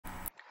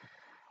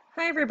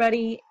Hi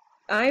everybody.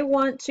 I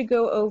want to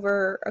go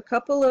over a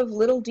couple of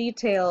little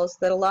details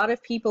that a lot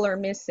of people are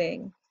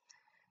missing.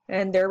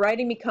 And they're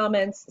writing me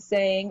comments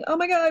saying, oh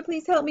my god,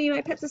 please help me, my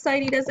Pet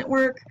Society doesn't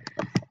work.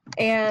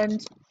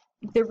 And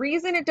the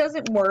reason it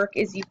doesn't work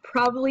is you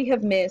probably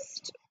have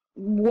missed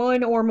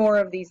one or more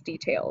of these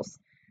details.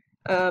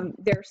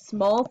 They're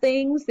small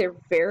things, they're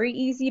very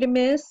easy to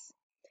miss.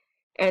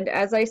 And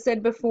as I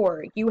said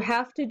before, you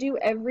have to do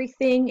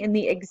everything in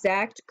the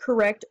exact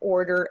correct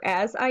order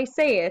as I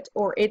say it,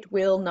 or it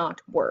will not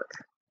work.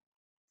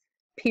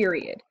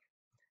 Period.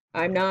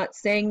 I'm not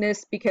saying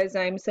this because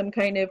I'm some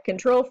kind of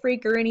control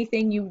freak or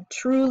anything.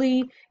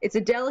 It's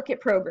a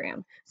delicate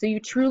program. So you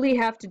truly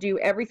have to do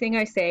everything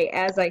I say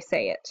as I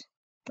say it.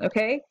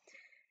 Okay?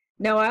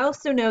 Now, I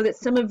also know that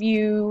some of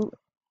you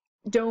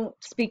don't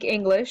speak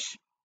English,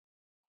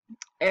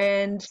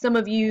 and some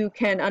of you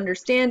can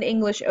understand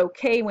English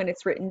okay when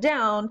it's written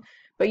down,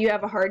 but you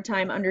have a hard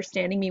time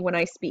understanding me when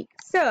I speak.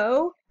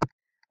 So,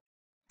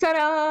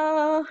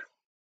 ta-da!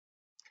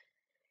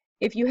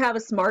 If you have a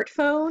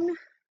smartphone,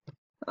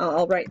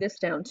 I'll write this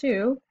down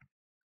too.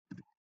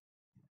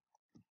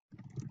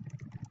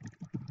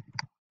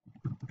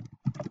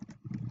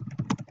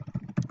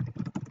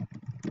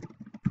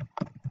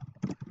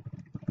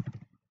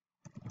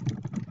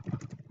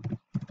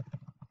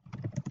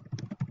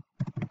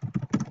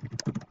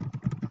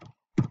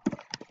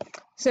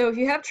 So if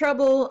you have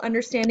trouble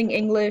understanding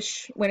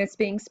English when it's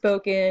being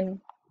spoken,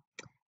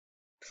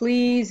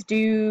 please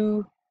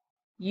do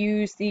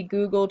use the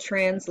Google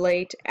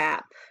Translate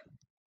app.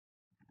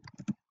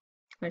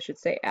 I should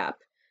say app,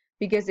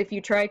 because if you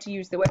try to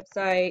use the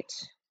website,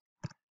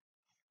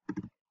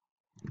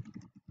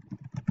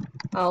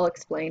 I'll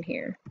explain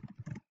here.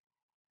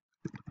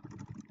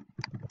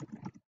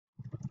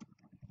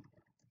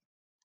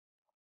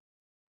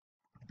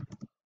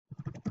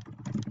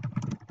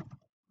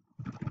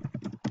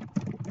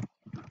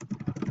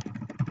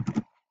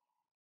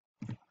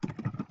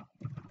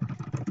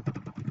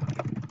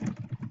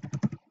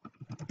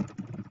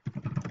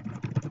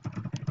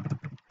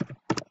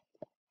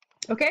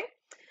 Okay,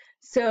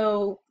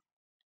 so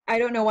I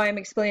don't know why I'm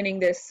explaining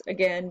this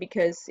again,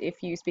 because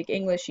if you speak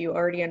English, you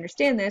already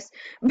understand this,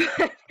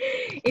 but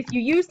if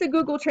you use the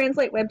Google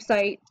Translate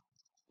website,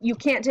 you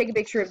can't take a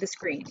picture of the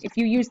screen. If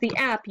you use the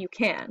app, you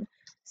can.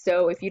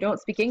 So if you don't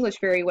speak English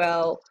very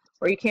well,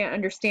 or you can't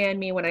understand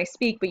me when I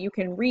speak, but you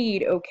can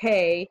read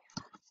okay,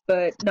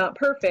 but not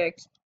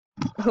perfect,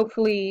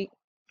 hopefully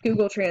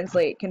Google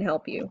Translate can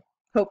help you.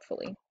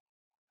 Hopefully.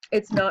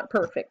 It's not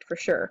perfect for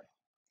sure.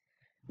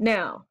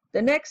 Now,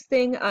 the next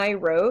thing I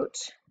wrote,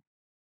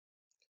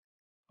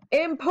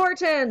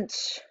 important,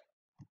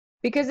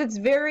 because it's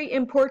very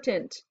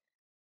important.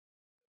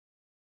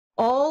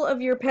 All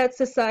of your Pet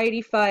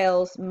Society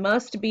files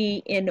must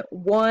be in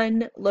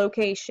one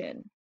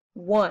location.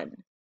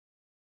 One.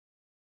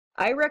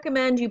 I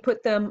recommend you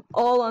put them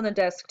all on the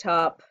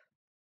desktop,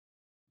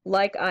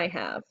 like I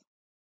have.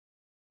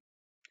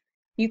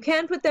 You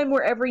can put them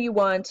wherever you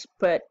want,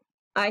 but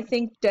I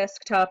think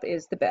desktop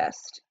is the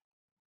best.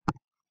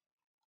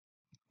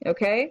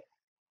 Okay?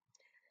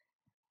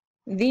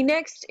 The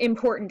next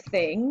important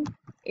thing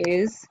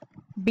is,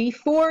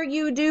 before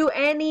you do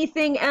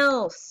anything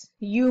else,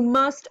 you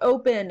must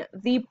open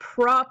the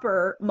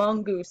proper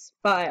Mongoose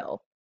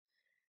file.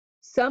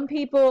 Some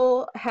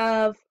people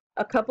have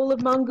a couple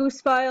of Mongoose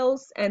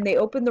files and they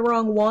open the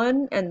wrong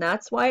one, and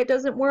that's why it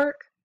doesn't work.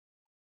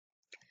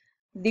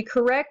 The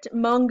correct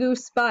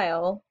Mongoose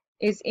file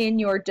is in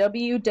your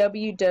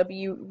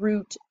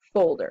www.root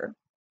folder.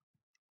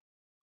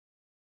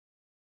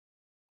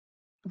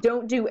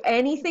 Don't do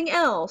anything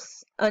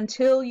else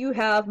until you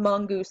have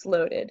Mongoose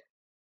loaded.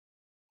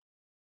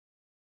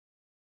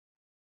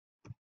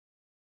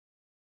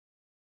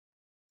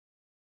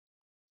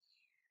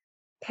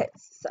 Pet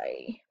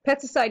Society.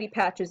 Pet Society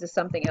patches is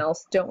something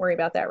else. Don't worry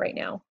about that right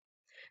now.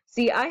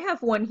 See, I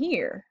have one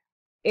here.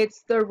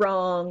 It's the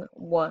wrong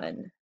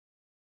one.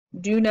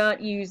 Do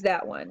not use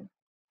that one.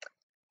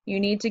 You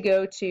need to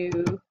go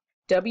to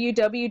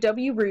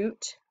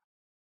www.root.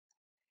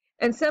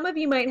 And some of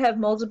you might have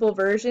multiple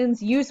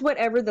versions. Use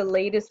whatever the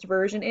latest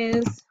version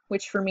is,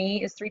 which for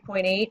me is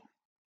 3.8.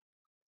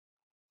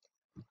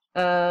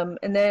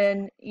 And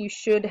then you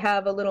should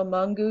have a little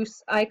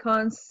mongoose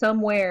icon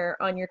somewhere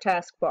on your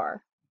taskbar.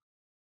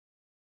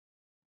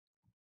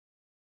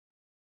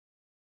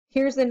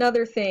 Here's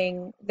another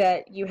thing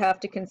that you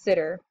have to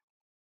consider.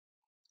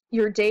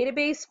 Your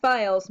database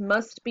files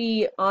must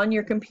be on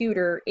your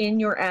computer in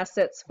your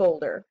assets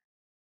folder.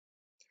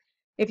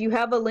 If you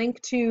have a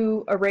link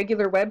to a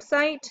regular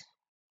website,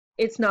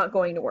 it's not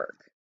going to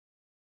work.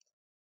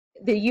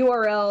 The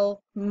URL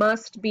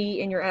must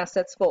be in your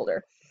assets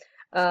folder.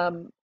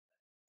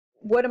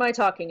 What am I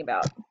talking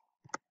about?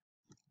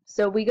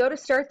 So we go to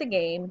start the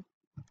game.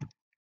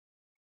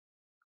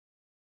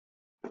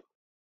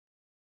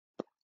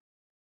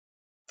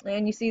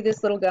 And you see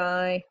this little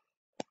guy.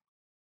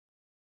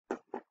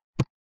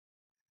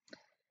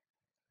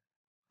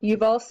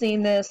 You've all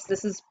seen this.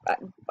 This is,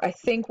 I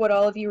think, what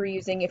all of you are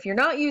using. If you're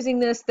not using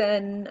this,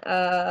 then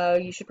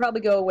you should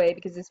probably go away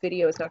because this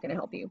video is not going to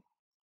help you.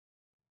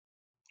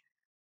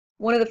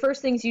 One of the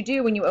first things you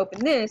do when you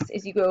open this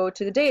is you go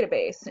to the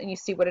database and you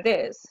see what it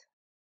is.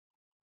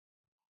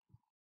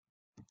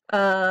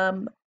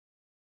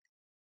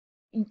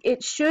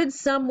 It should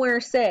somewhere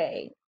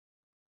say,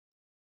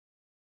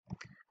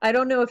 I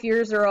don't know if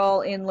yours are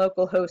all in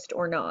localhost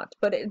or not,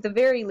 but at the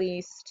very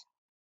least,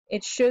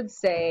 it should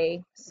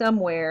say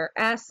somewhere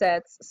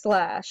assets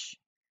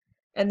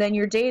 / and then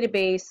your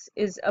database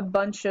is a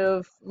bunch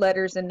of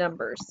letters and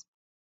numbers.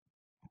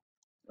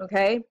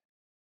 Okay?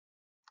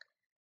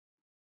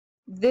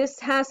 This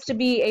has to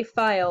be a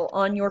file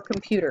on your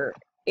computer.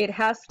 It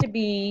has to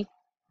be,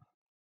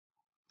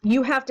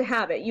 you have to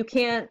have it. You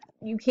can't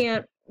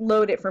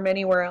load it from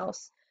anywhere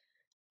else.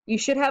 You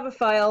should have a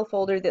file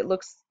folder that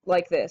looks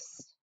like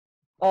this.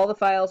 All the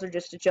files are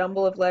just a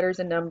jumble of letters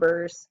and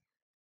numbers.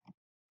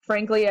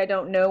 Frankly, I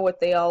don't know what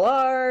they all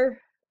are.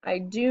 I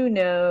do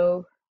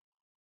know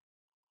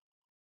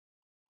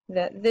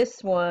that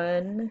this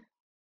one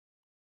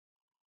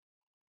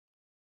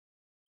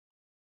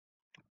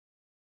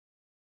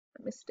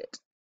I missed it.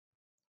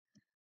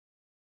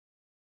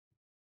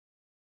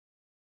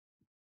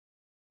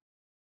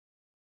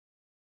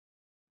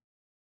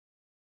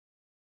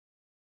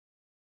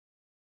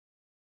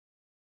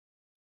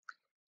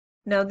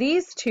 Now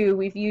these two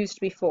we've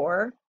used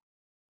before,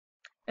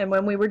 and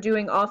when we were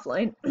doing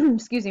offline,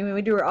 excuse me, when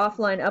we do our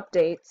offline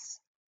updates,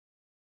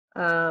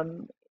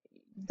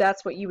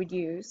 that's what you would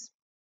use.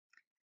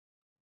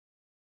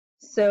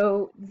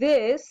 So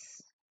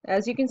this,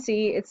 as you can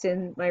see, it's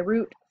in my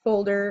root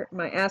folder,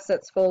 my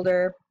assets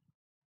folder,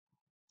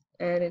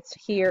 and it's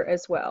here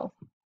as well.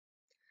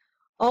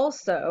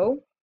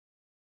 Also,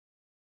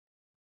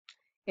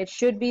 it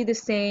should be the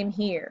same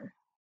here.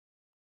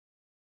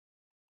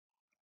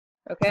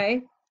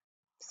 Okay?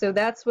 So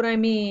that's what I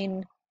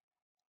mean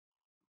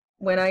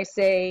when I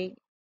say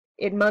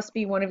it must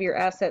be one of your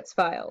assets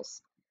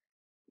files.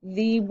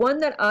 The one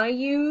that I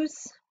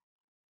use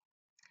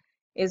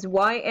is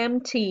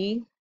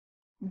YMtWI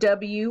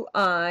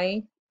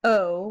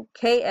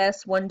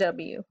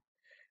OKS1W.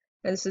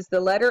 And this is the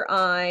letter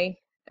I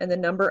and the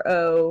number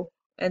O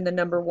and the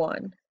number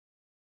 1.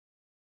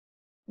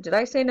 Did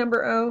I say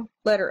number O?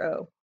 Letter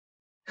O.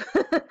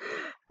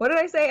 What did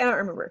I say? I don't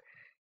remember.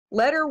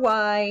 Letter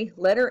Y,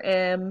 letter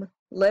M,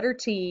 letter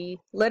T,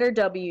 letter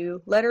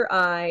W, letter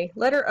I,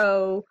 letter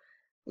O,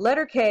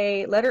 letter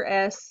K, letter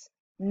S,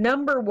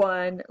 number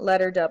 1,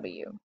 letter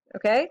W.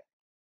 Okay?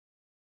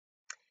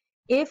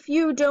 If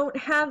you don't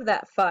have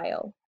that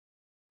file,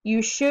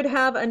 you should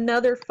have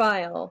another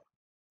file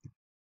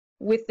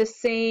with the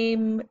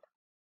same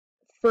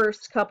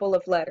first couple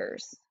of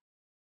letters.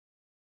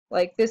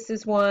 Like this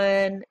is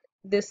one,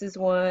 this is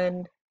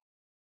one,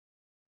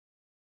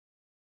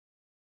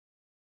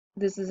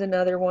 this is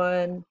another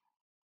one.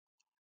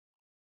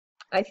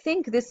 I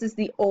think this is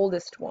the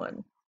oldest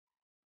one.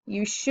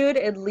 You should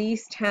at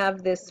least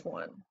have this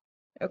one,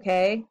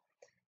 okay?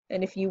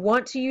 And if you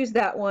want to use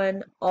that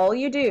one, all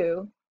you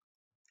do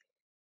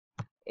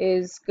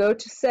is go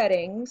to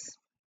settings,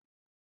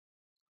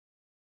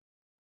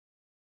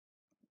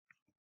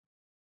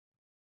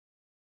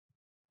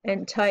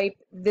 and type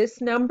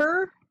this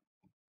number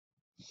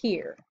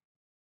here,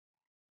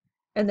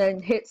 and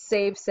then hit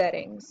save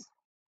settings.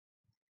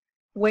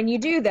 When you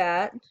do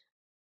that,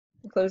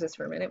 I'll close this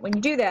for a minute. When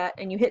you do that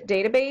and you hit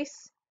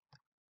database,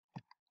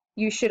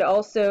 you should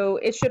also,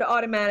 it should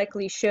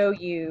automatically show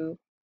you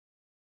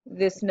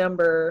this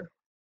number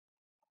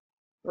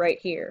right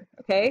here,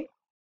 okay?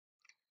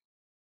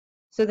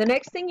 So the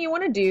next thing you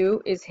want to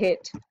do is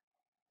hit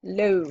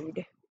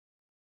load.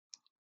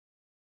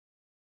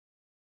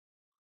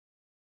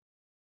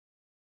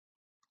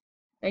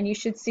 And you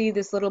should see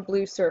this little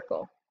blue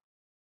circle.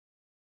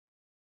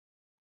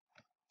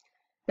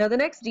 Now the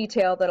next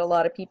detail that a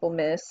lot of people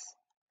miss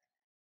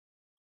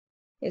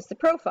is the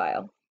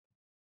profile.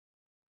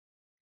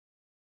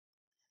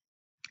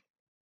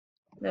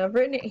 Now I've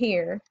written it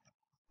here.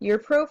 Your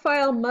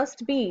profile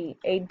must be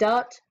a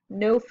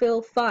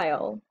 .nofil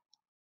file.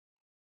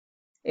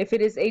 If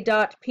it is a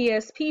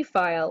 .psp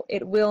file,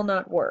 it will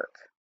not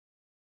work.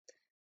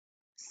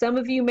 Some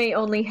of you may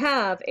only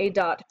have a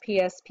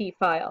 .psp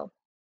file.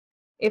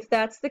 If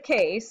that's the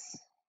case,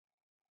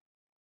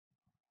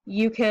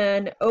 you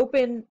can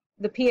open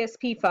the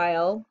PSP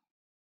file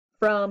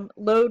from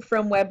load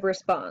from web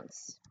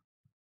response.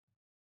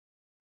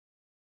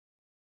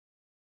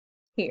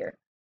 Here.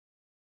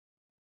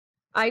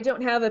 I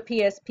don't have a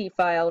PSP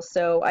file,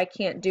 so I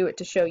can't do it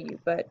to show you,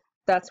 but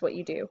that's what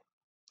you do.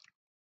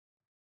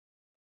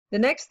 The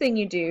next thing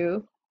you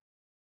do,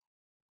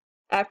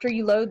 after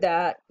you load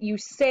that, you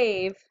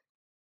save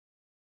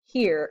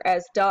here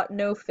as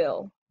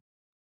 .nofil.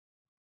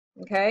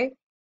 Okay?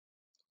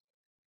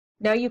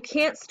 Now you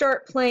can't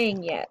start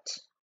playing yet.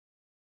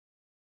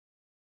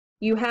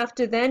 You have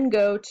to then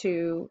go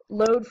to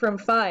load from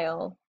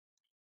file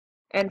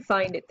and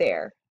find it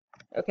there.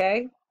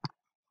 Okay?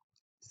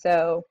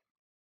 So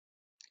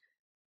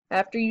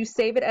After you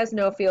save it as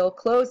no fill,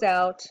 close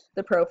out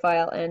the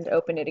profile and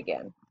open it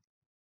again.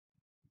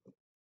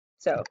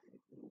 So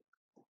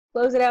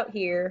close it out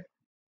here,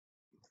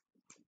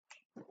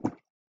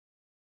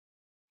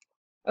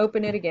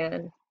 open it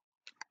again,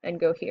 and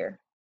go here.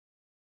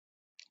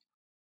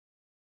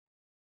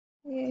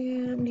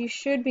 And you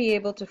should be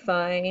able to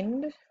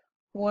find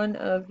one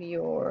of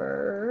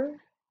your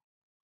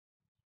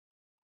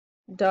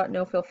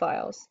 .nofil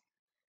files.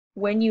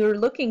 When you're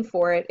looking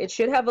for it, it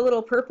should have a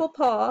little purple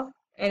paw,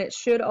 and it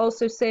should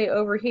also say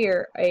over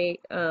here a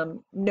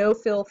no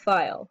fill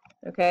file.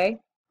 Okay,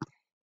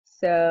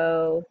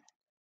 so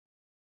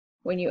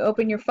when you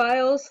open your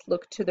files,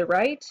 look to the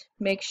right,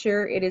 make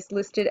sure it is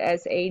listed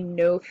as a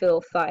no fill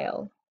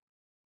file.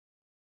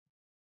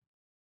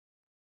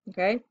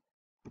 Okay,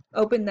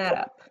 open that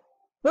up.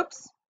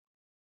 Whoops.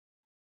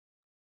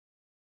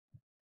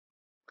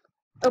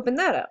 Open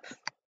that up.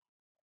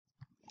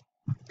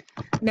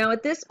 Now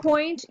at this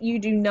point, you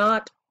do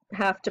not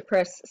have to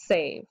press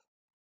save.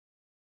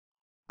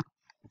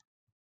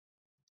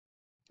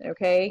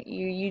 Okay,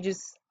 you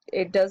just,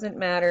 it doesn't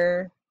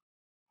matter.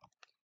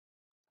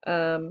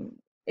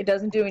 It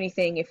doesn't do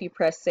anything if you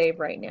press save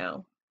right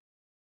now.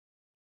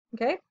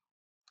 Okay?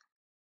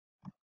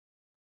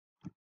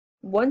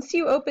 Once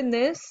you open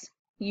this,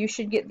 you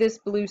should get this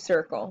blue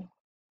circle.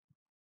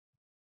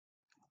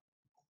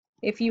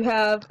 If you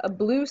have a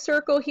blue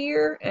circle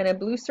here and a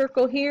blue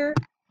circle here,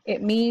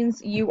 it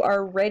means you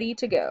are ready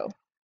to go.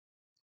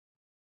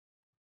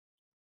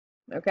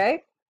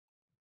 Okay?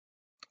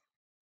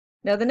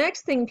 Now the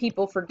next thing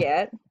people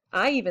forget,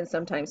 I even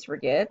sometimes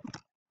forget,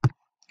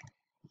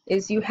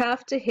 is you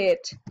have to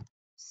hit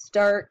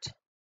start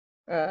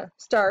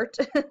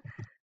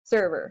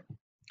server,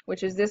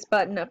 which is this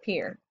button up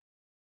here.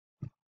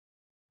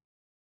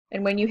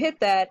 And when you hit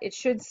that, it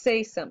should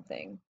say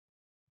something.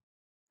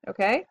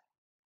 Okay?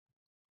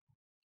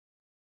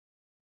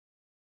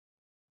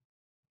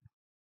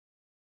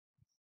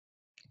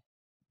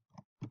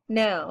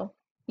 Now,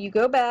 you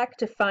go back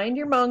to find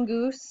your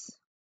mongoose,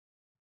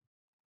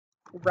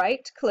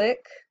 right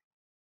click,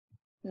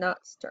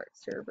 not start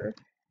server,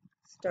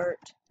 start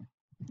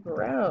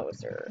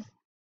browser.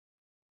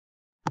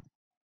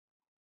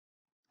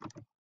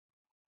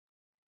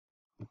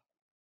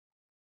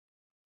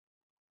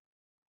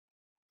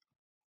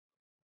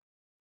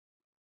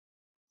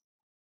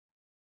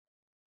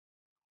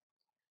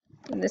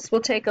 And this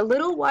will take a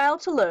little while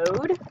to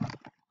load.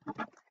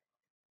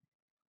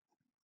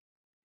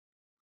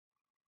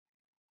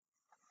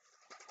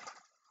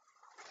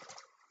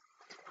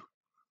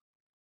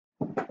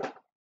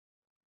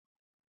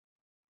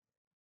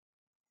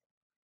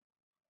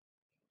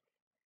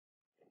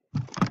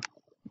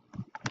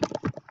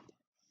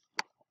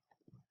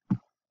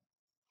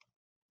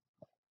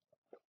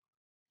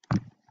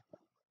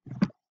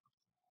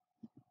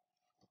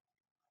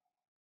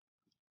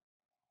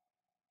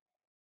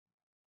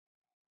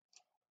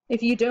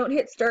 If you don't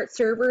hit start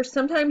server,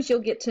 sometimes you'll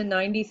get to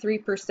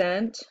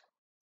 93%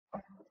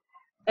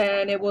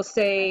 and it will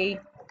say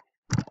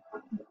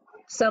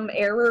some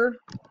error.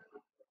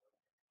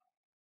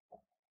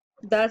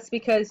 That's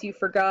because you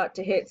forgot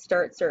to hit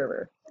start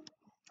server.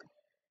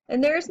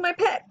 And there's my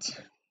pet.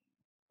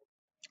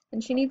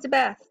 And she needs a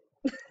bath.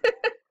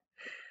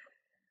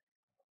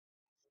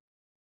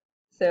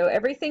 So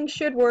everything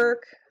should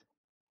work.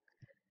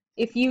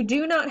 If you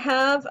do not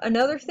have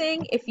another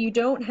thing, if you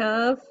don't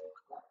have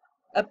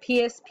a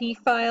PSP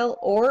file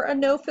or a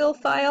no-fill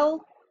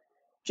file,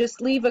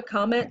 just leave a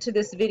comment to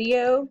this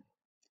video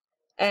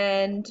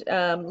and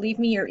leave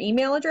me your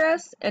email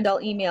address and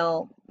I'll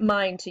email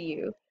mine to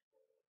you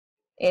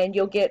and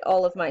you'll get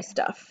all of my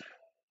stuff.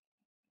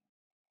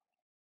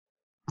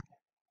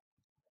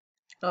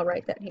 I'll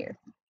write that here.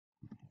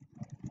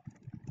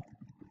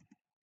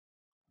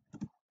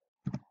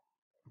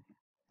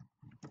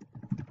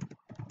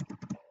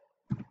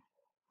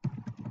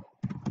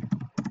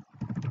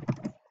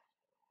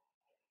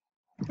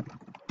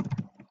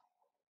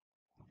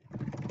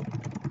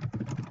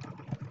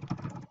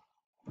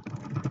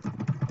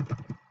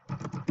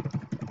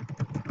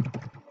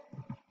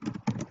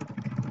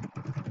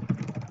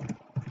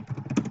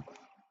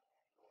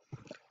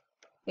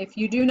 If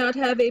you do not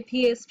have a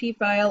PSP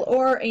file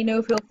or a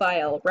no-fill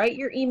file, write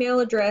your email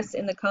address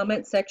in the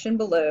comment section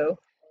below.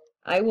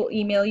 I will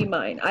email you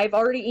mine. I've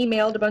already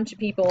emailed a bunch of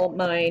people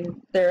mine.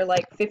 There are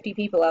like 50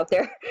 people out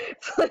there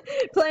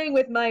playing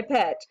with my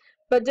pet.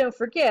 But don't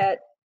forget,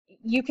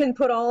 you can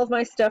put all of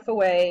my stuff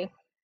away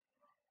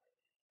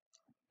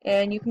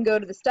and you can go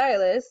to the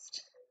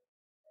stylist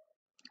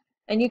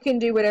and you can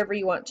do whatever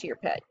you want to your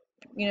pet.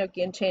 You know,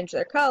 you can change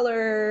their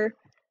color,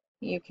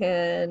 you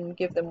can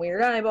give them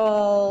weird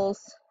eyeballs,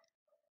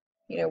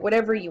 you know,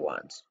 whatever you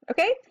want.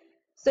 Okay?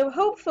 So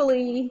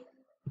hopefully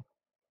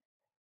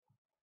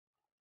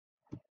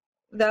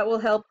that will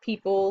help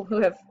people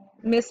who have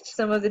missed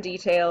some of the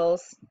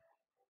details.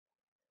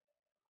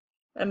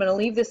 I'm going to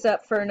leave this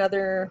up for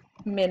another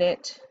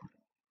minute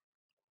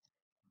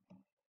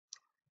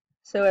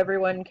so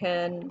everyone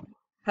can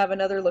have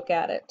another look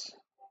at it.